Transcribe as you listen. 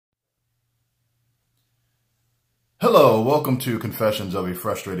Hello, welcome to Confessions of a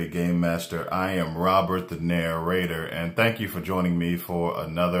Frustrated Game Master. I am Robert, the narrator, and thank you for joining me for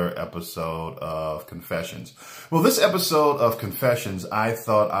another episode of Confessions. Well, this episode of Confessions, I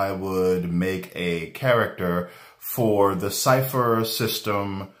thought I would make a character for the Cypher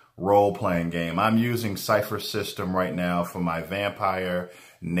system role-playing game. I'm using Cypher system right now for my Vampire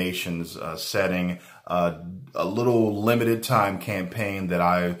Nations setting, a little limited time campaign that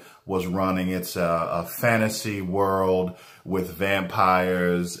I was running. It's a fantasy world with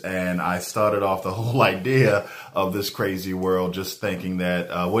vampires, and I started off the whole idea of this crazy world just thinking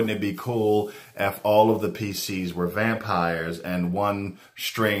that wouldn't it be cool if all of the PCs were vampires? And one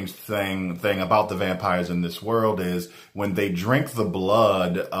strange thing about the vampires in this world is when they drink the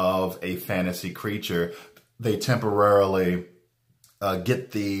blood of a fantasy creature, they temporarily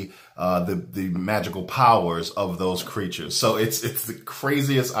get the magical powers of those creatures. So it's the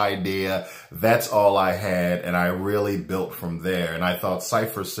craziest idea. That's all I had, and I really built from there. And I thought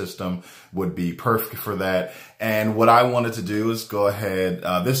Cypher system would be perfect for that. And what I wanted to do is go ahead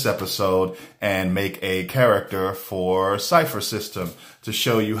this episode and make a character for Cypher system to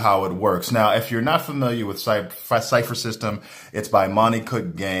show you how it works. Now, if you're not familiar with Cypher system, it's by Monte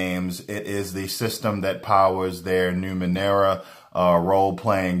Cook Games. It is the system that powers their Numenera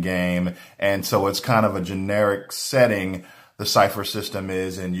role-playing game, and so it's kind of a generic setting, the Cypher system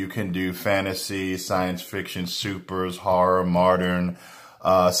is, and you can do fantasy, science fiction, supers, horror, modern,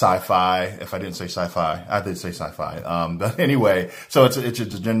 sci-fi. If I didn't say sci-fi, I did say sci-fi. But anyway, so it's a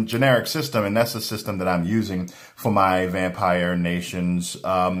generic system, and that's the system that I'm using for my Vampire Nations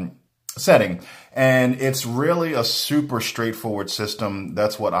setting. And it's really a super straightforward system.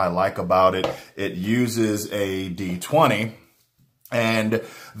 That's what I like about it. It uses a D20. And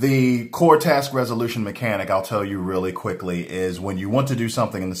the core task resolution mechanic, I'll tell you really quickly, is when you want to do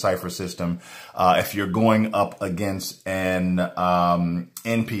something in the Cypher system, if you're going up against an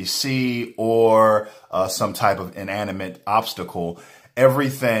NPC or some type of inanimate obstacle,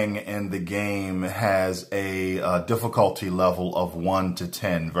 everything in the game has a difficulty level of 1 to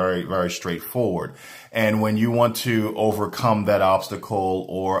 10, very, very straightforward. And when you want to overcome that obstacle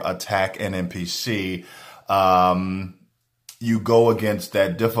or attack an NPC, you go against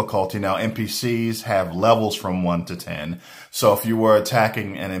that difficulty. Now, NPCs have levels from 1 to 10. So if you were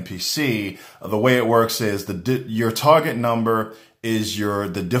attacking an NPC, the way it works is your target number is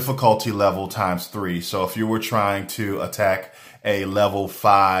the difficulty level times 3. So if you were trying to attack a level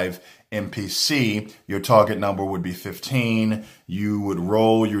 5 NPC, your target number would be 15. You would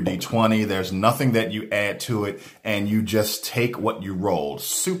roll your D20. There's nothing that you add to it, and you just take what you rolled.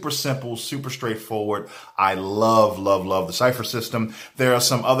 Super simple, super straightforward. I love, love, love the Cypher system. There are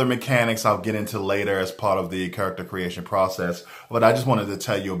some other mechanics I'll get into later as part of the character creation process, but I just wanted to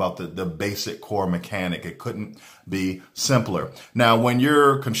tell you about the basic core mechanic. It couldn't be simpler. Now, when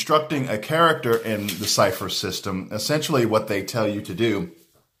you're constructing a character in the Cypher system, essentially what they tell you to do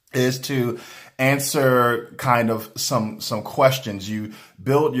is to answer kind of some questions. You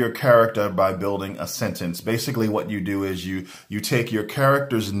build your character by building a sentence. Basically what you do is you take your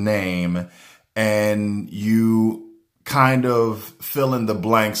character's name and you kind of fill in the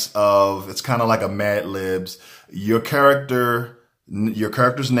blanks of, it's kind of like a Mad Libs. Your character's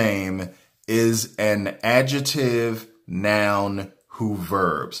name is an adjective, noun, who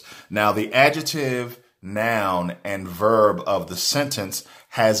verbs. Now the adjective, noun, and verb of the sentence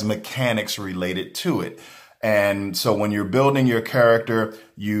has mechanics related to it. And so when you're building your character,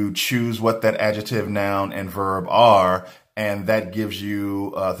 you choose what that adjective, noun, and verb are, and that gives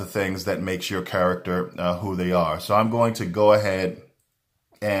you the things that makes your character who they are. So I'm going to go ahead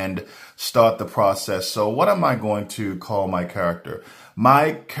and start the process. So what am I going to call my character?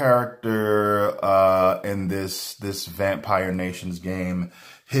 My character in this Vampire Nations game,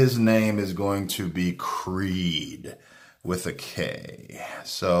 his name is going to be Creed with a K.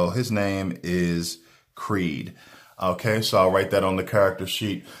 So his name is Creed. Okay, so I'll write that on the character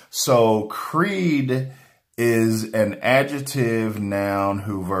sheet. So Creed is an adjective, noun,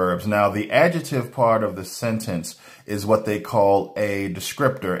 who verbs. Now the adjective part of the sentence is what they call a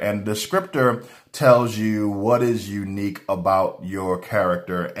descriptor. And descriptor tells you what is unique about your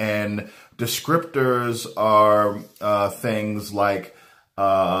character. And descriptors are things like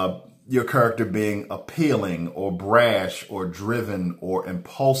your character being appealing or brash or driven or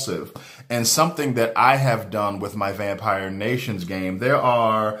impulsive. And something that I have done with my Vampire Nations game, there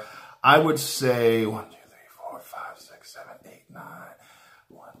are, I would say, 1, 2, 3, 4, 5, 6, 7, 8, 9,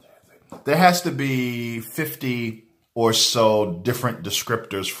 1, 2, 3. There has to be 50 or so different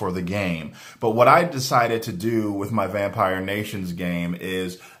descriptors for the game. But what I decided to do with my Vampire Nations game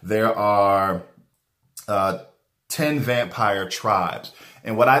is there are 10 vampire tribes.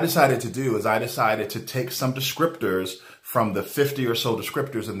 And what I decided to do is I decided to take some descriptors from the 50 or so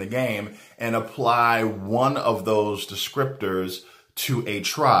descriptors in the game and apply one of those descriptors to a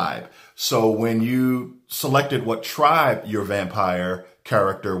tribe. So when you selected what tribe your vampire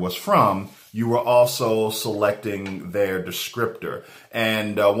character was from, you were also selecting their descriptor.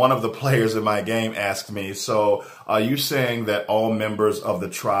 And one of the players in my game asked me, so are you saying that all members of the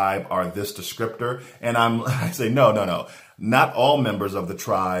tribe are this descriptor? And I say, no. Not all members of the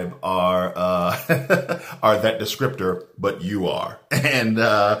tribe are are that descriptor, but you are. And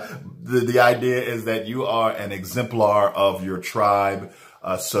the idea is that you are an exemplar of your tribe.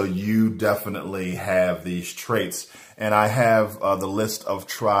 So you definitely have these traits. And I have the list of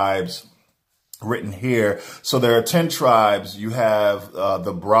tribes written here. So there are 10 tribes. You have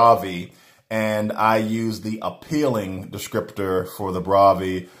the Bravi, and I use the appealing descriptor for the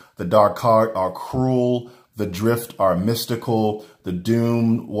Bravi. The Dark Heart are cruel. The Drift are mystical. The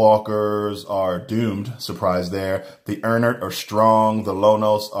Doomed Walkers are doomed. Surprise there. The Ernert are strong. The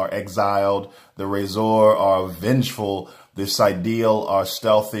Lonos are exiled. The Razor are vengeful. The Sideal are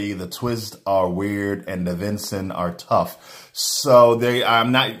stealthy. The Twist are weird. And the Vincent are tough. So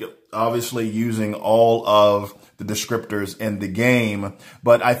I'm not obviously using all of the descriptors in the game,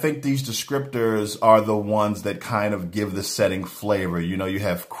 but I think these descriptors are the ones that kind of give the setting flavor. You know, you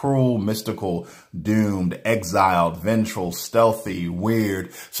have cruel, mystical, doomed, exiled, vengeful, stealthy,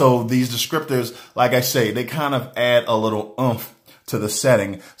 weird. So these descriptors, like I say, they kind of add a little oomph to the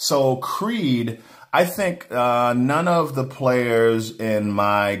setting. So Creed, I think none of the players in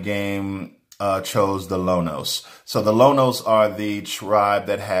my game chose the Lonos. So the Lonos are the tribe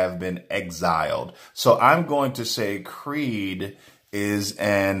that have been exiled. So I'm going to say Creed is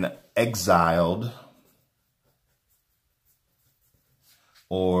an exiled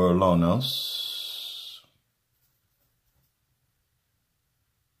or Lonos.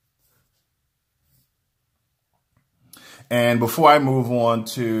 And before I move on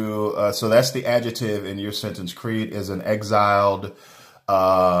to, so that's the adjective in your sentence. Creed is an exiled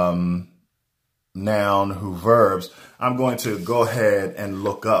noun who verbs. I'm going to go ahead and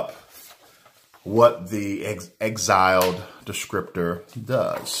look up what the exiled descriptor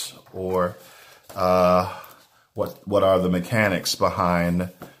does, or what are the mechanics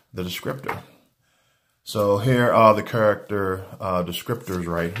behind the descriptor. So here are the character descriptors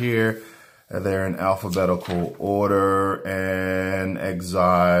right here. They're in alphabetical order, and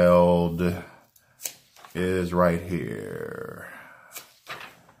exiled is right here.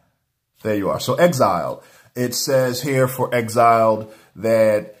 There you are. So exiled. It says here for exiled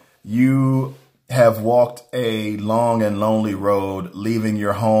that you have walked a long and lonely road, leaving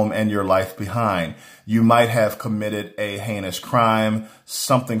your home and your life behind. You might have committed a heinous crime,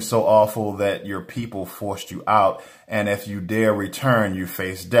 something so awful that your people forced you out, and if you dare return, you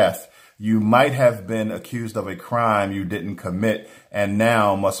face death. You might have been accused of a crime you didn't commit and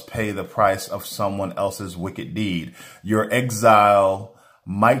now must pay the price of someone else's wicked deed. Your exile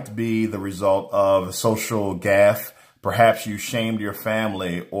might be the result of a social gaffe. Perhaps you shamed your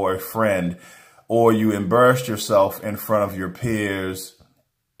family or a friend, or you embarrassed yourself in front of your peers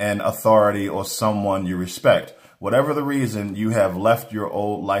and authority or someone you respect. Whatever the reason, you have left your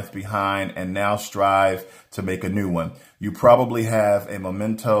old life behind and now strive to make a new one. You probably have a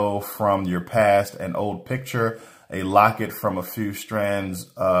memento from your past, an old picture, a locket from a few strands,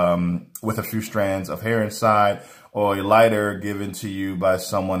 with a few strands of hair inside, or a lighter given to you by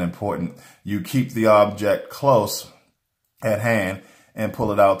someone important. You keep the object close at hand and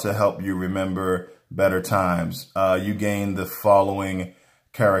pull it out to help you remember better times. You gain the following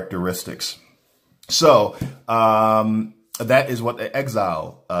characteristics. So that is what the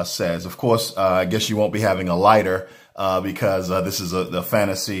exile says. Of course, I guess you won't be having a lighter because this is the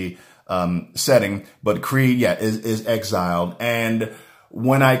fantasy setting. But Creed, yeah, is exiled. And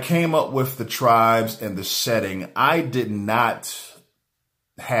when I came up with the tribes and the setting, I did not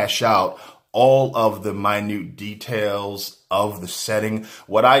hash out all of the minute details of the setting.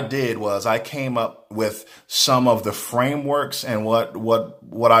 What I did was I came up with some of the frameworks, and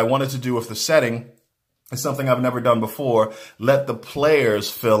what I wanted to do with the setting is something I've never done before. Let the players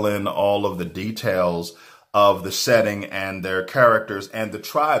fill in all of the details of the setting and their characters and the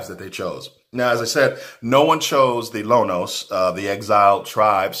tribes that they chose. Now, as I said, no one chose the Lonos, the exiled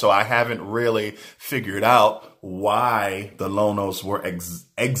tribe, so I haven't really figured out why the Lonos were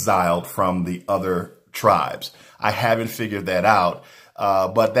exiled from the other tribes. I haven't figured that out,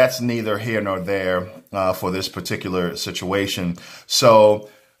 but that's neither here nor there for this particular situation. So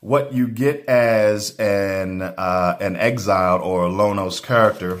what you get as an exiled or a Lonos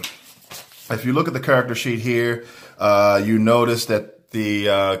character if you look at the character sheet here, you notice that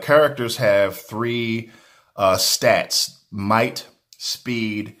the characters have three stats: might,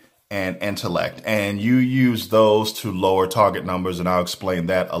 speed, and intellect. And you use those to lower target numbers, and I'll explain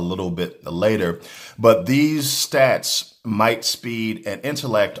that a little bit later. But these stats, might, speed, and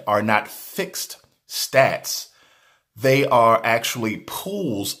intellect, are not fixed stats. They are actually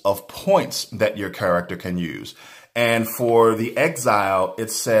pools of points that your character can use. And for the exile,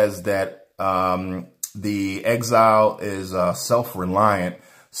 it says that the exile is self-reliant,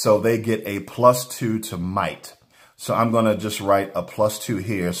 so they get a +2 to might. So I'm going to just write a +2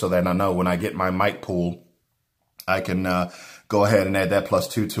 here so that I know when I get my might pool, I can go ahead and add that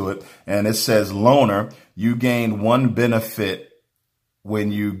 +2 to it. And it says loner, you gain 1 benefit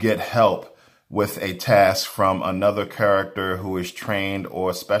when you get help with a task from another character who is trained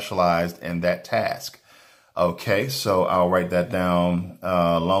or specialized in that task. Okay, so I'll write that down,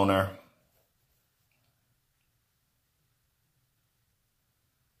 loner.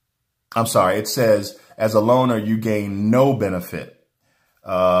 I'm sorry, it says as a loner, you gain no benefit.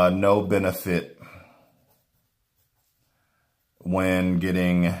 No benefit when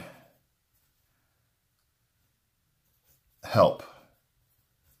getting help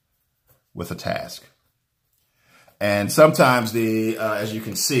with a task. And sometimes as you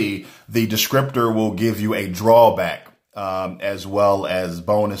can see, the descriptor will give you a drawback as well as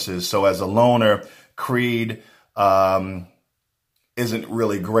bonuses. So as a loner, Creed isn't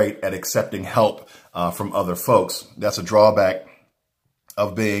really great at accepting help from other folks. That's a drawback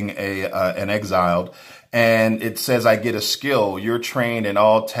of being an exiled. And it says I get a skill. You're trained in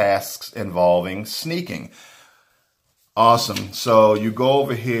all tasks involving sneaking. Awesome. So you go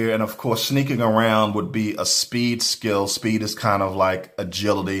over here, and of course, sneaking around would be a speed skill. Speed is kind of like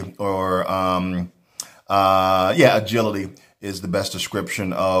agility, or agility is the best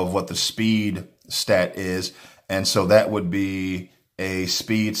description of what the speed stat is. And so that would be a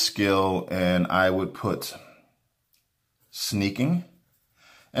speed skill, and I would put sneaking.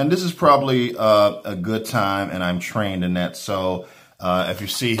 And this is probably a good time, and I'm trained in that. So if you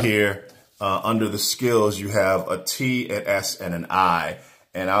see here, under the skills, you have a T, an S, and an I.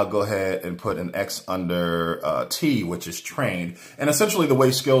 And I'll go ahead and put an X under T, which is trained. And essentially the way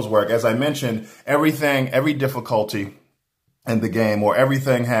skills work, as I mentioned, every difficulty in the game, or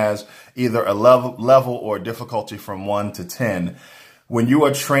everything has either a level or difficulty from 1 to 10. When you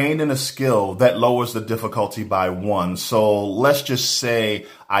are trained in a skill, that lowers the difficulty by 1. So let's just say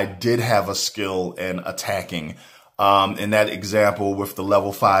I did have a skill in attacking. In that example with the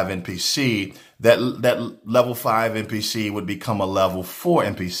level 5 NPC, that level 5 NPC would become a level 4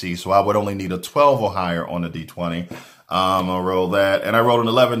 NPC. So I would only need a 12 or higher on a D20. I'll roll that. And I rolled an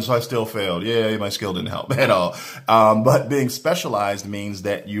 11, so I still failed. Yeah, my skill didn't help at all. But being specialized means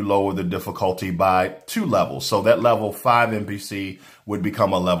that you lower the difficulty by 2 levels. So that level 5 NPC would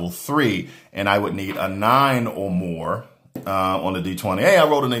become a level 3, and I would need a 9 or more on the D20. Hey, I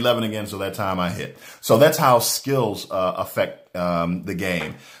rolled an 11 again, so that time I hit. So that's how skills affect the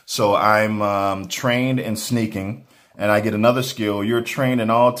game. So I'm trained in sneaking, and I get another skill. You're trained in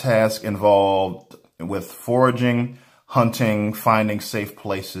all tasks involved with foraging, hunting, finding safe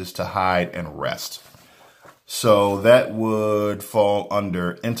places to hide and rest. So that would fall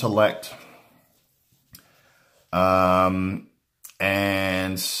under intellect.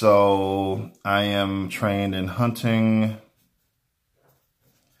 And so I am trained in hunting.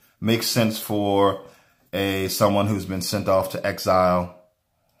 Makes sense for someone who's been sent off to exile.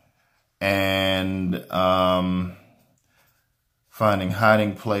 And finding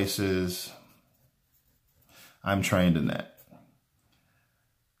hiding places. I'm trained in that.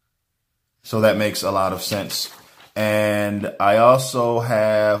 So that makes a lot of sense. And I also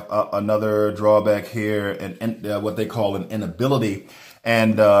have another drawback here, what they call an inability.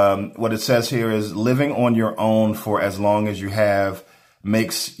 And what it says here is living on your own for as long as you have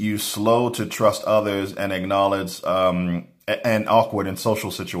makes you slow to trust others and acknowledge and awkward in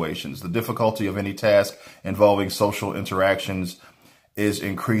social situations. The difficulty of any task involving social interactions is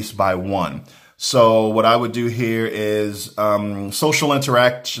increased by 1. So what I would do here is social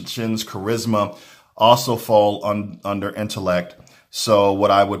interactions, charisma, also fall under intellect. So what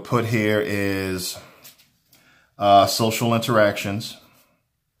I would put here is social interactions,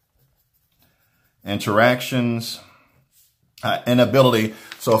 inability.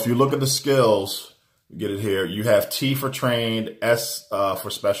 So if you look at the skills, you get it here. You have T for trained, S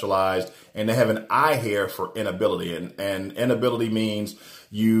for specialized, and they have an I here for inability. And inability means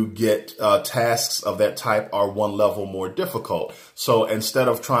you get tasks of that type are one level more difficult. So instead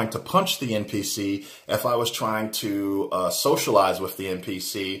of trying to punch the NPC, if I was trying to socialize with the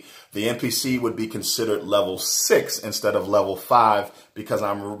NPC would be considered level 6 instead of level 5 because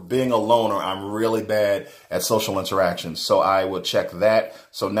I'm being a loner. I'm really bad at social interactions. So I would check that.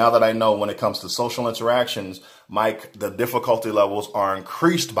 So now that I know when it comes to social interactions, the difficulty levels are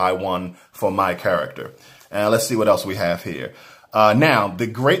increased by 1 for my character. And let's see what else we have here. Now,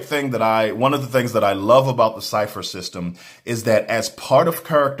 one of the things that I love about the Cypher system is that as part of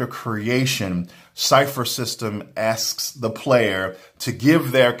character creation, Cypher system asks the player to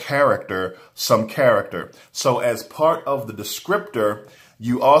give their character some character. So as part of the descriptor,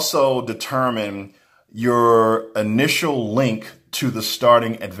 you also determine your initial link to the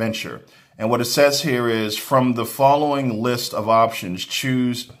starting adventure. And what it says here is, from the following list of options,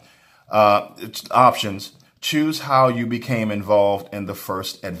 choose how you became involved in the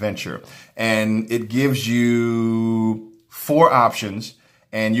first adventure. And it gives you 4 options,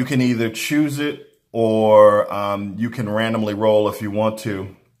 and you can either choose it or you can randomly roll if you want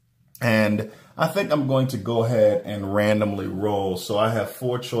to. And I think I'm going to go ahead and randomly roll. So I have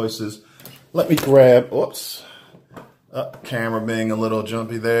 4 choices. Let me grab, camera being a little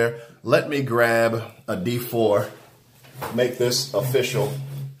jumpy there. Let me grab a D4, make this official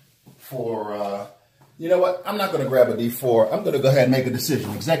for, you know what? I'm not going to grab a D4. I'm going to go ahead and make a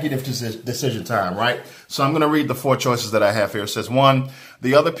decision. Executive decision time, right? So I'm going to read the 4 choices that I have here. It says, 1,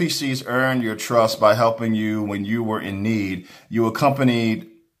 the other PCs earned your trust by helping you when you were in need. You accompany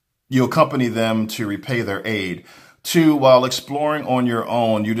them to repay their aid. 2, while exploring on your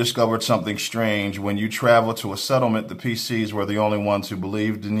own, you discovered something strange. When you traveled to a settlement, the PCs were the only ones who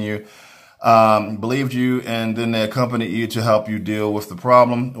believed you, and then they accompanied you to help you deal with the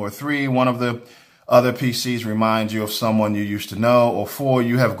problem. Or 3, one of the other PCs reminds you of someone you used to know. Or 4,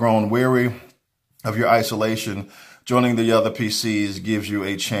 you have grown weary of your isolation. Joining the other PCs gives you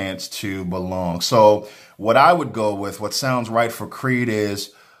a chance to belong. So what I would go with, what sounds right for Creed,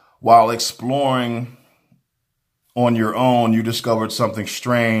 is while exploring on your own, you discovered something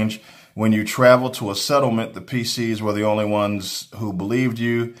strange. When you traveled to a settlement, the PCs were the only ones who believed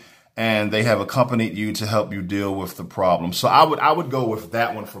you, and they have accompanied you to help you deal with the problem. So I would go with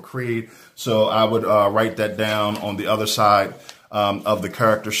that one for Creed. So I would write that down on the other side of the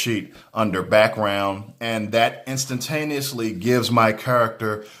character sheet under background, and that instantaneously gives my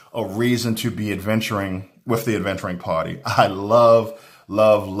character a reason to be adventuring with the adventuring party. I love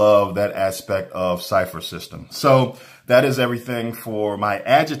that aspect of Cypher system. So that is everything for my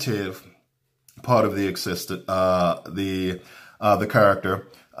adjective part of the character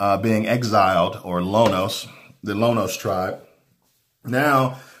being exiled, or Lonos, the Lonos tribe.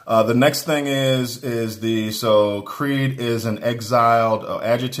 Now, the next thing so Creed is an exiled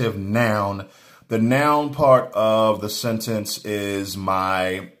adjective noun. The noun part of the sentence is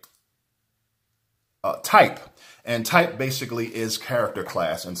my type. And type basically is character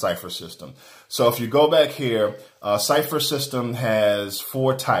class in Cypher system. So if you go back here, Cypher system has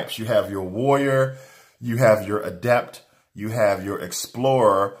 4 types. You have your warrior, you have your adept, you have your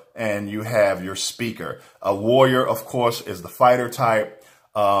explorer, and you have your speaker. A warrior, of course, is the fighter type.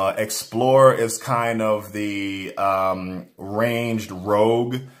 Explorer is kind of the ranged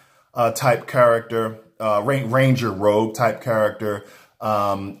rogue type character, ranger rogue type character.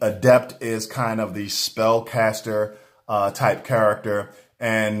 Adept is kind of the spellcaster type character,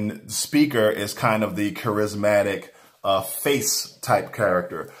 and speaker is kind of the charismatic face type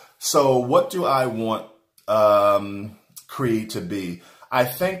character. So what do I want Creed to be? I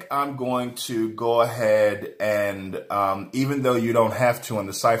think I'm going to go ahead and, even though you don't have to in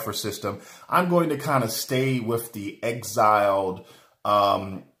the Cypher system, I'm going to kind of stay with the exiled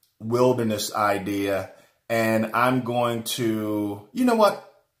wilderness idea. And I'm going to, you know what?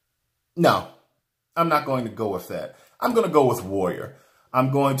 No, I'm not going to go with that. I'm going to go with warrior.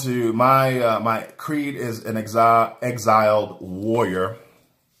 I'm going to, my Creed is an exiled warrior.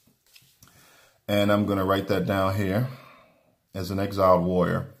 And I'm going to write that down here as an exiled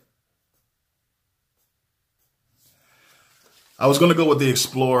warrior. I was going to go with the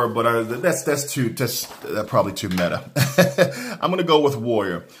explorer, but that's probably too meta. I'm going to go with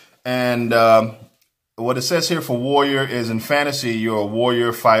warrior. And, what it says here for warrior is, in fantasy, you're a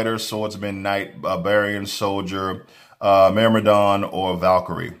warrior, fighter, swordsman, knight, barbarian, soldier, myrmidon, or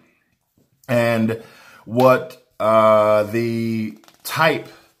Valkyrie. And what the type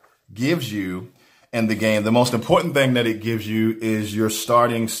gives you in the game, the most important thing that it gives you is your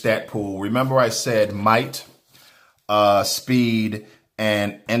starting stat pool. Remember I said might, speed,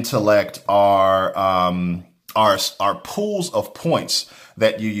 and intellect are are pools of points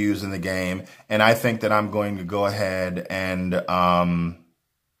that you use in the game. And I think that I'm going to go ahead and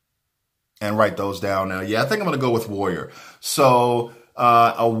write those down now. Yeah, I think I'm going to go with warrior. So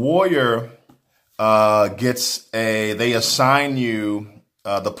a warrior they assign you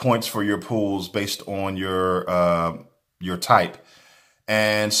the points for your pools based on your type.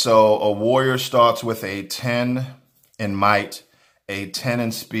 And so a warrior starts with a 10 in might, a 10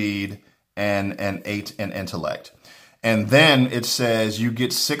 in speed, and an 8 in intellect. And then it says you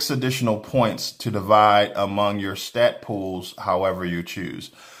get 6 additional points to divide among your stat pools however you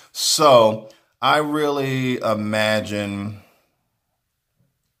choose. So I really imagine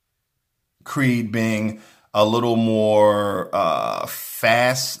Creed being a little more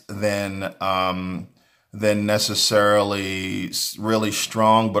fast than necessarily really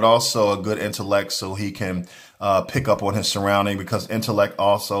strong, but also a good intellect so he can pick up on his surrounding, because intellect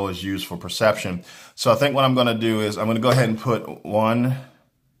also is used for perception. So I think what I'm going to do is I'm going to go ahead and put 1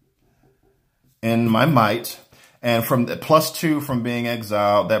 in my might, and from the +2 from being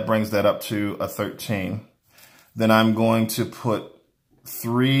exiled, that brings that up to a 13. Then I'm going to put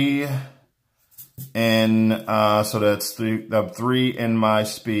 3 in, so that's 3 in my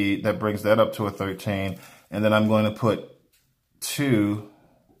speed. That brings that up to a 13. And then I'm going to put 2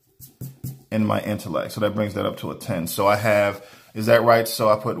 in my intellect. So that brings that up to a 10. So I have, is that right? So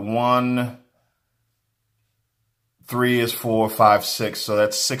I put 1, 3 is 4, 5, 6. So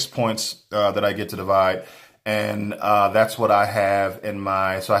that's 6 points that I get to divide. And that's what I have in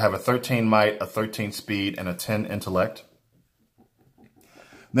my, so I have a 13 might, a 13 speed, and a 10 intellect.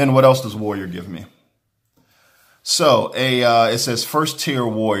 Then what else does warrior give me? So it says first tier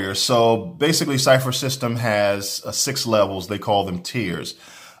warrior. So basically Cypher system has 6 levels. They call them tiers.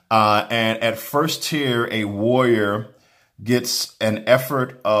 And at first tier, a warrior gets an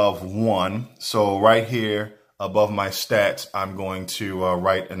effort of 1. So right here above my stats, I'm going to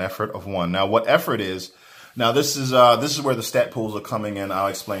write an effort of 1. Now what effort is, now this is where the stat pools are coming in. I'll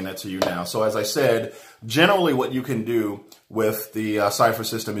explain that to you now. So as I said, generally what you can do with the Cypher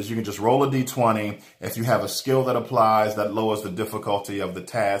system is you can just roll a d20 if you have a skill that applies that lowers the difficulty of the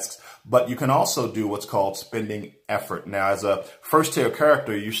tasks. But you can also do what's called spending effort. Now, as a first tier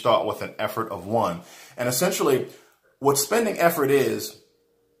character, you start with an effort of 1. And essentially, what spending effort is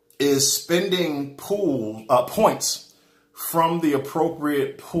spending points from the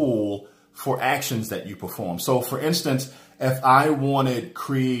appropriate pool for actions that you perform. So, for instance, if I wanted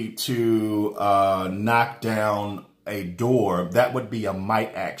Creed to knock down a door, that would be a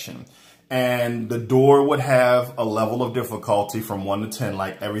might action. And the door would have a level of difficulty from 1 to 10,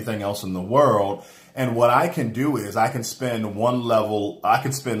 like everything else in the world. And what I can do is I can spend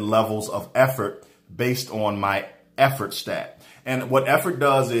levels of effort based on my effort stat. And what effort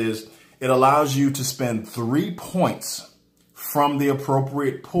does is it allows you to spend 3 points from the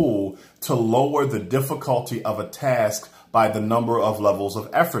appropriate pool to lower the difficulty of a task by the number of levels of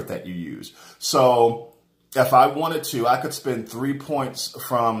effort that you use. So if I wanted to, I could spend 3 points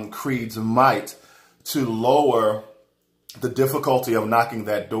from Creed's might to lower the difficulty of knocking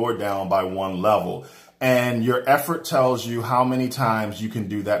that door down by 1 level. And your effort tells you how many times you can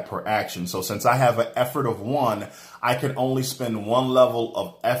do that per action. So since I have an effort of 1, I can only spend 1 level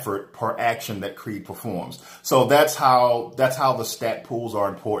of effort per action that Creed performs. So that's how the stat pools are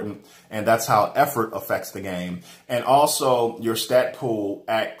important, and that's how effort affects the game. And also your stat pools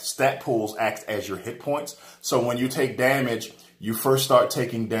act as your hit points. So when you take damage, you first start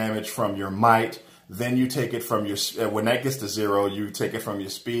taking damage from your might. Then you take it from your, when that gets to 0, you take it from your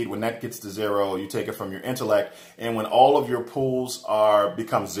speed. When that gets to 0, you take it from your intellect. And when all of your pools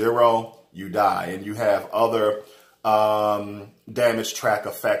become 0, you die. And you have other damage track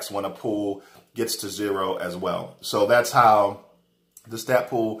effects when a pool gets to 0 as well. So that's how the stat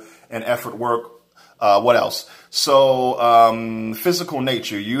pool and effort work. What else? So physical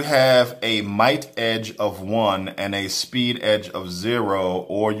nature, you have a might edge of 1 and a speed edge of 0,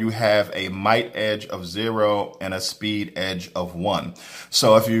 or you have a might edge of 0 and a speed edge of 1.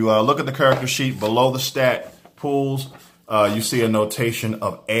 So if you look at the character sheet below the stat pools, you see a notation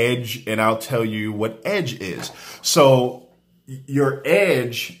of edge, and I'll tell you what edge is. So your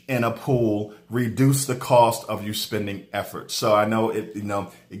edge in a pool reduce the cost of you spending effort. So I know it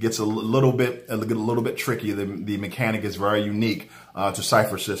gets a little bit tricky. The mechanic is very unique to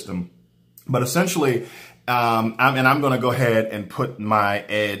Cypher system, but essentially, I'm going to go ahead and put my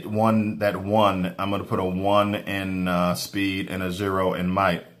edge I'm going to put a 1 in speed and a 0 in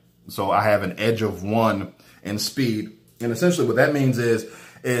might. So I have an edge of 1 in speed, and essentially what that means is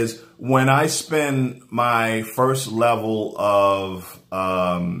when I spend my first level of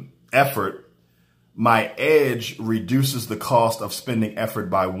effort, my edge reduces the cost of spending effort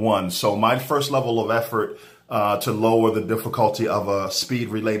by 1. So my first level of effort to lower the difficulty of a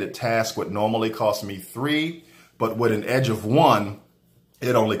speed-related task would normally cost me 3, but with an edge of 1,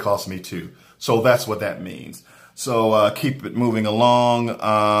 it only costs me 2. So that's what that means. So keep it moving along.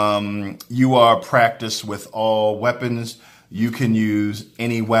 You are practiced with all weapons. You can use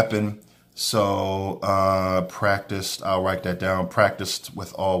any weapon. So practiced, I'll write that down, practiced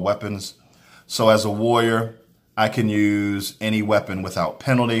with all weapons. So as a warrior, I can use any weapon without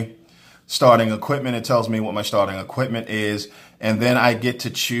penalty. Starting equipment, it tells me what my starting equipment is. And then I get to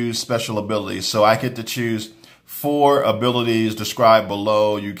choose special abilities. So I get to choose 4 abilities described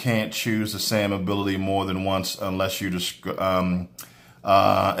below. You can't choose the same ability more than once unless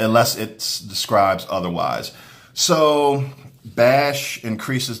unless it describes otherwise. So Bash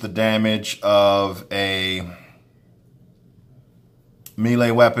increases the damage of a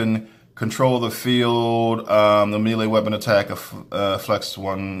melee weapon. Control the field. The melee weapon attack afflicts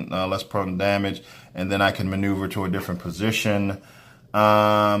 1 less prone damage, and then I can maneuver to a different position. No.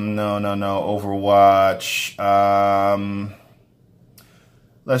 Overwatch.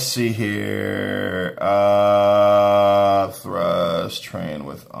 Let's see here. Thrust, train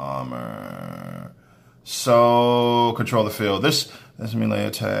with armor. So control the field. This melee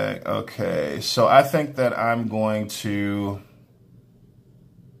attack. Okay, so I think that I'm going to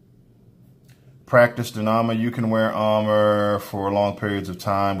practice in armor. You can wear armor for long periods of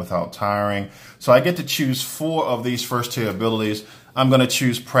time without tiring. So I get to choose 4 of these first tier abilities. I'm going to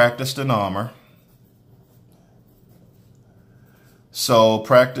choose practiced in armor. So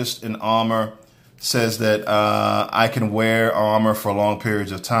practiced in armor says that I can wear armor for long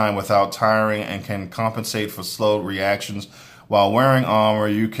periods of time without tiring and can compensate for slow reactions. While wearing armor,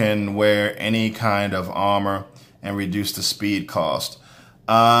 you can wear any kind of armor and reduce the speed cost.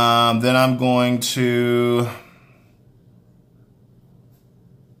 Then I'm going to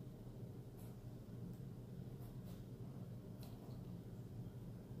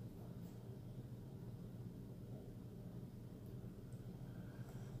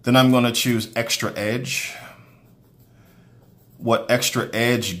choose extra edge. What extra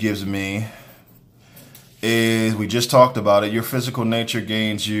edge gives me is, we just talked about it, your physical nature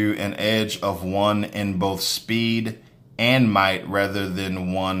gains you an edge of 1 in both speed and might rather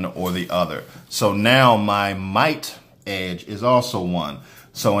than one or the other. So now my might edge is also 1.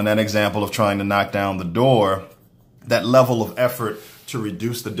 So in that example of trying to knock down the door, that level of effort to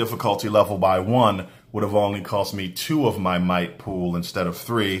reduce the difficulty level by 1 would have only cost me 2 of my might pool instead of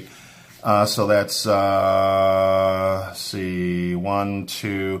 3. So that's, see, 1,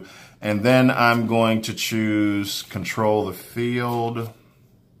 2. And then I'm going to choose control the field.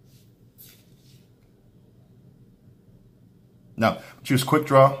 Now, choose quick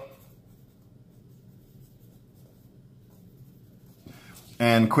draw.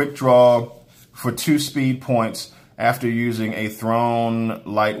 And quick draw for 2 speed points. After using a thrown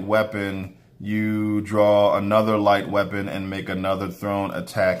light weapon, you draw another light weapon and make another thrown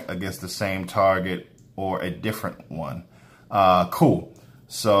attack against the same target or a different one. Cool.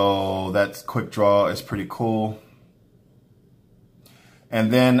 So that quick draw is pretty cool.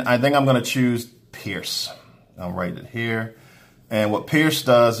 And then I think I'm going to choose Pierce. I'll write it here. And what Pierce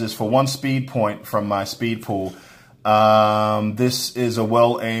does is for 1 speed point from my speed pool, this is a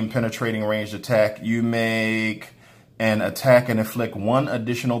well-aimed penetrating ranged attack. You make an attack and inflict 1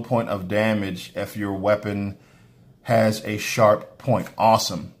 additional point of damage if your weapon has a sharp point.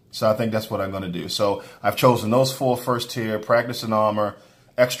 Awesome. So I think that's what I'm going to do. So I've chosen those 4 first tier: practice in armor,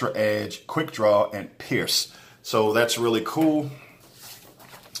 extra edge, quick draw, and pierce. So that's really cool.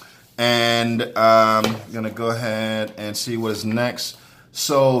 And I'm going to go ahead and see what is next.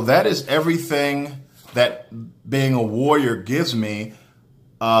 So that is everything that being a warrior gives me,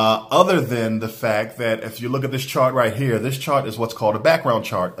 other than the fact that if you look at this chart right here, this chart is what's called a background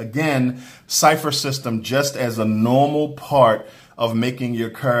chart. Again, Cypher system, just as a normal part of making your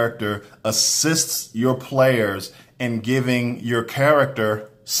character, assists your players in giving your character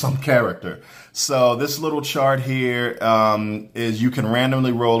some character. So this little chart here is, you can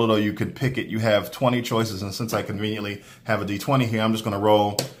randomly roll it or you can pick it. You have 20 choices, and since I conveniently have a D20 here, I'm just going to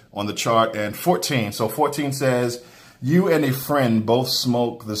roll on the chart. And 14. So 14 says, you and a friend both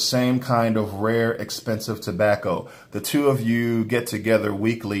smoke the same kind of rare, expensive tobacco. The 2 of you get together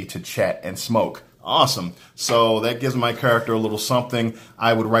weekly to chat and smoke. Awesome. So that gives my character a little something.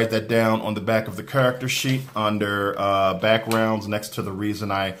 I would write that down on the back of the character sheet under backgrounds next to the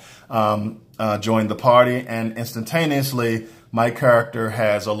reason I joined the party. And instantaneously, my character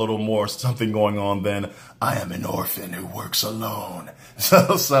has a little more something going on than I am an orphan who works alone.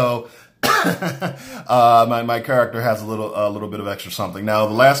 So my character has a little bit of extra something. Now,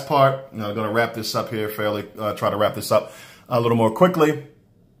 the last part, I'm going to wrap this up here try to wrap this up a little more quickly.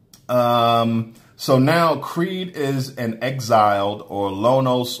 So now Creed is an exiled or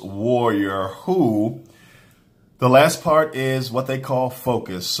Lonos warrior who, the last part is what they call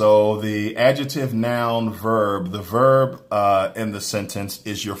focus. So the adjective, noun, verb, the verb in the sentence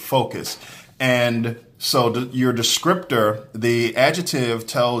is your focus. And so your descriptor, the adjective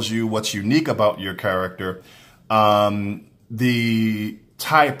tells you what's unique about your character. The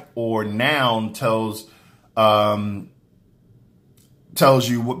type or noun tells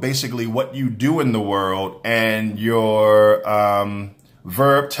you basically what you do in the world, and your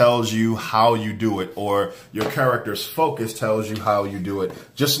verb tells you how you do it, or your character's focus tells you how you do it.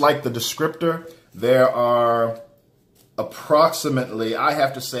 Just like the descriptor, there are approximately, I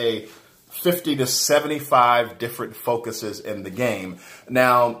have to say, 50 to 75 different focuses in the game.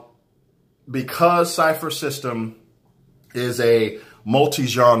 Now, because Cypher system is a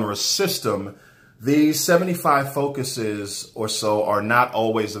multi-genre system, these 75 focuses or so are not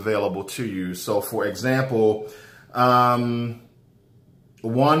always available to you. So, for example, one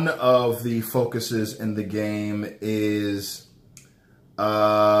of the focuses in the game is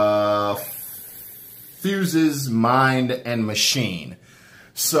fuses mind and machine.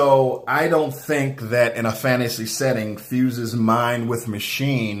 So I don't think that in a fantasy setting, fuses mind with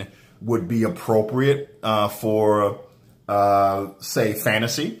machine would be appropriate for, say,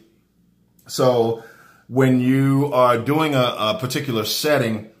 fantasy. So when you are doing a particular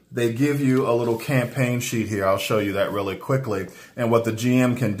setting, they give you a little campaign sheet here. I'll show you that really quickly. And what the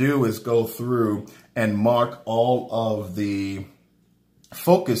GM can do is go through and mark all of the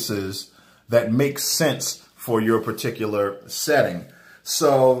focuses that make sense for your particular setting.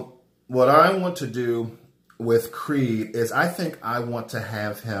 So what I want to do with Creed is I think I want to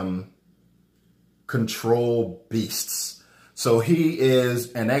have him control beasts. So he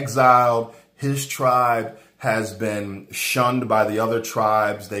is an exiled. His tribe has been shunned by the other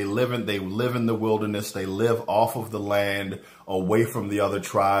tribes. They live in the wilderness. They live off of the land, away from the other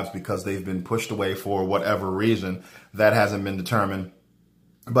tribes, because they've been pushed away for whatever reason. That hasn't been determined.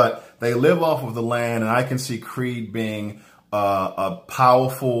 But they live off of the land, and I can see Creed being a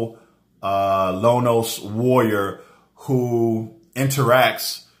powerful Lonos warrior who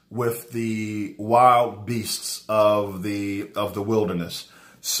interacts with the wild beasts of the wilderness.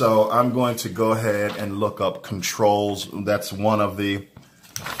 So I'm going to go ahead and look up controls. That's one of the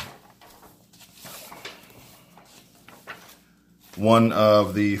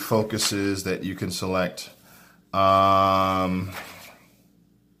focuses that you can select.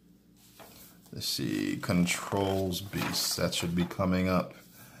 Let's see, controls beasts. That should be coming up.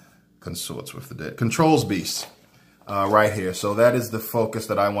 Consorts with the dead. Controls beasts. Right here. So that is the focus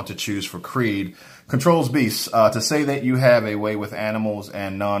that I want to choose for Creed. Controls beasts. To say that you have a way with animals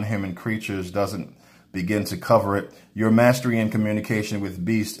and non-human creatures doesn't begin to cover it. Your mastery in communication with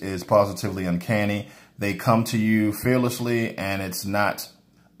beasts is positively uncanny. They come to you fearlessly, and it's not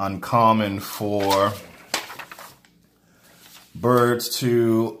uncommon for birds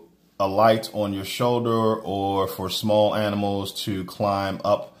to alight on your shoulder, or for small animals to climb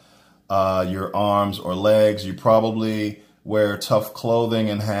up your arms or legs. You probably wear tough clothing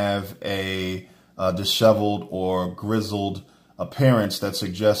and have a disheveled or grizzled appearance that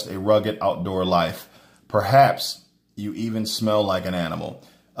suggests a rugged outdoor life. Perhaps you even smell like an animal.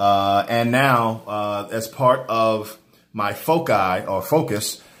 And now, as part of my foci or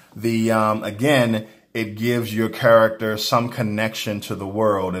focus, again, it gives your character some connection to the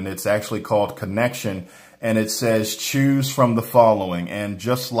world, and it's actually called connection. And it says choose from the following. And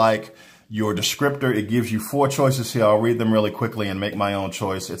just like your descriptor, it gives you 4 choices here. I'll read them really quickly and make my own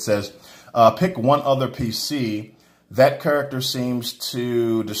choice. It says, pick one other PC. That character seems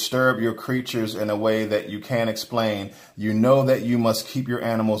to disturb your creatures in a way that you can't explain. You know that you must keep your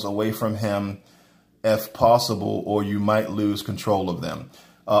animals away from him if possible, or you might lose control of them.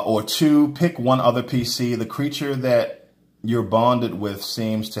 Or 2, pick one other PC. The creature that you're bonded with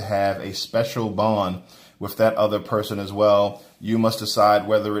seems to have a special bond with that other person as well. You must decide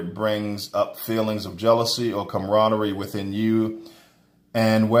whether it brings up feelings of jealousy or camaraderie within you,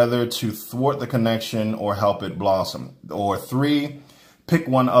 and whether to thwart the connection or help it blossom. Or 3, pick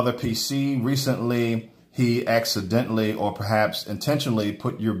one other PC. Recently, he accidentally or perhaps intentionally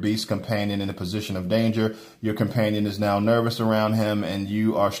put your beast companion in a position of danger. Your companion is now nervous around him, and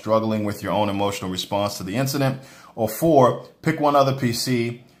you are struggling with your own emotional response to the incident. Or 4, pick one other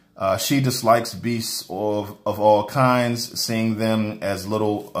PC. She dislikes beasts of all kinds, seeing them as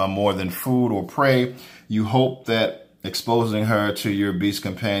little more than food or prey. You hope that exposing her to your beast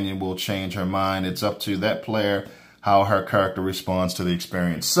companion will change her mind. It's up to that player how her character responds to the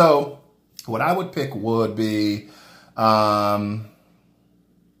experience. So what I would pick would be,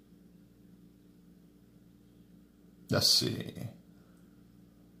 let's see.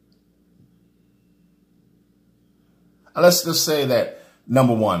 Let's just say that,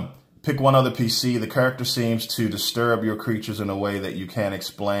 number one, pick one other PC. The character seems to disturb your creatures in a way that you can't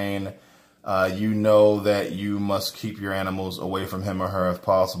explain. You know that you must keep your animals away from him or her if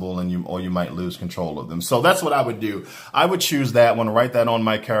possible, and you might lose control of them. So that's what I would do. I would choose that one, write that on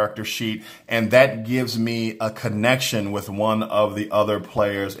my character sheet, and that gives me a connection with one of the other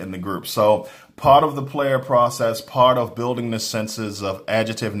players in the group. So part of the player process, part of building the senses of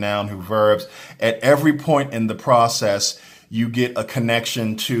adjective, noun, who, verbs, at every point in the process, you get a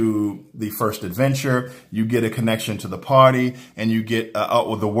connection to the first adventure, you get a connection to the party, and you get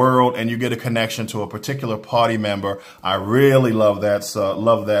with the world, and you get a connection to a particular party member. I really love that. So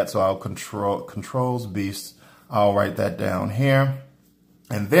I'll controls beasts. I'll write that down here.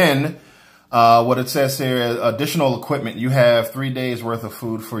 And then what it says here is additional equipment. You have 3 days worth of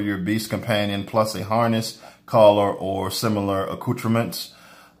food for your beast companion, plus a harness, collar, or similar accoutrements.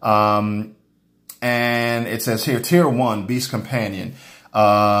 And it says here, Tier 1, Beast Companion.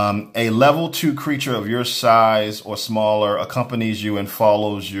 A level 2 creature of your size or smaller accompanies you and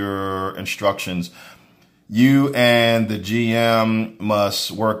follows your instructions. You and the GM must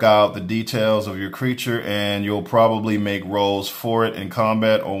work out the details of your creature, and you'll probably make rolls for it in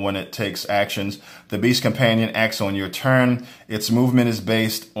combat or when it takes actions. The Beast Companion acts on your turn. Its movement is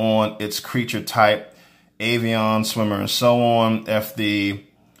based on its creature type, avian, swimmer, and so on. If the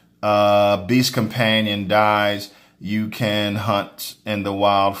Beast Companion dies, you can hunt in the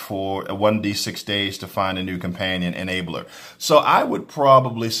wild for 1d6 days to find a new companion enabler. So I would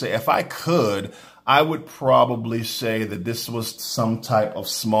probably say, if I could, I would probably say that this was some type of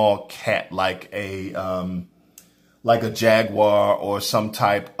small cat, like a jaguar or some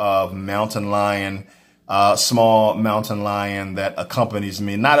type of mountain lion, small mountain lion that accompanies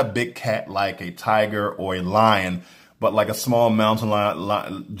me. Not a big cat like a tiger or a lion, but like a small mountain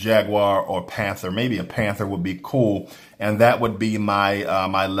lion, jaguar or panther. Maybe a panther would be cool. And that would be my,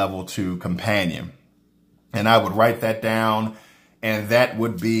 my level 2 companion. And I would write that down, and that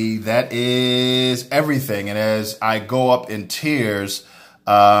is everything. And as I go up in tiers,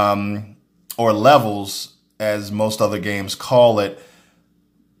 or levels, as most other games call it,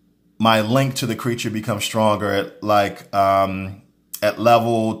 my link to the creature becomes stronger. At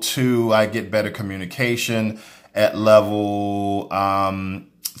level 2, I get better communication. At level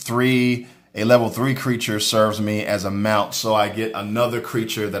 3, a level 3 creature serves me as a mount, so I get another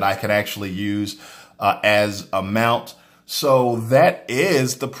creature that I can actually use as a mount. So that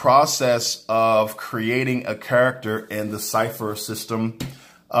is the process of creating a character in the Cypher system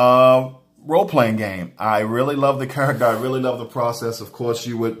role-playing game. I really love the character. I really love the process. Of course,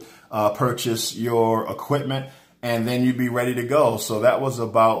 you would purchase your equipment, and then you'd be ready to go. So that was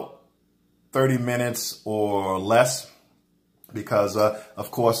about 30 minutes or less, because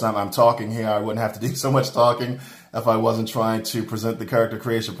of course I'm talking here. I wouldn't have to do so much talking if I wasn't trying to present the character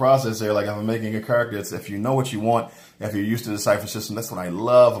creation process here. Like, if I'm making a character, it's if you know what you want, if you're used to the Cypher system. That's what I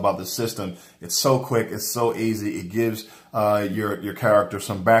love about the system. It's so quick, it's so easy. It gives your character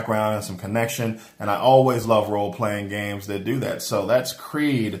some background and some connection. And I always love role-playing games that do that. So that's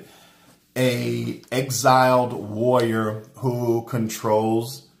Creed, a exiled warrior who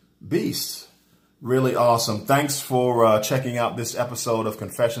controls beasts. Really awesome. Thanks for checking out this episode of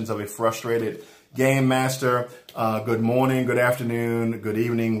Confessions of a Frustrated Game Master. Good morning, good afternoon, good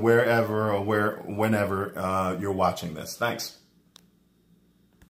evening, wherever or whenever you're watching this. Thanks.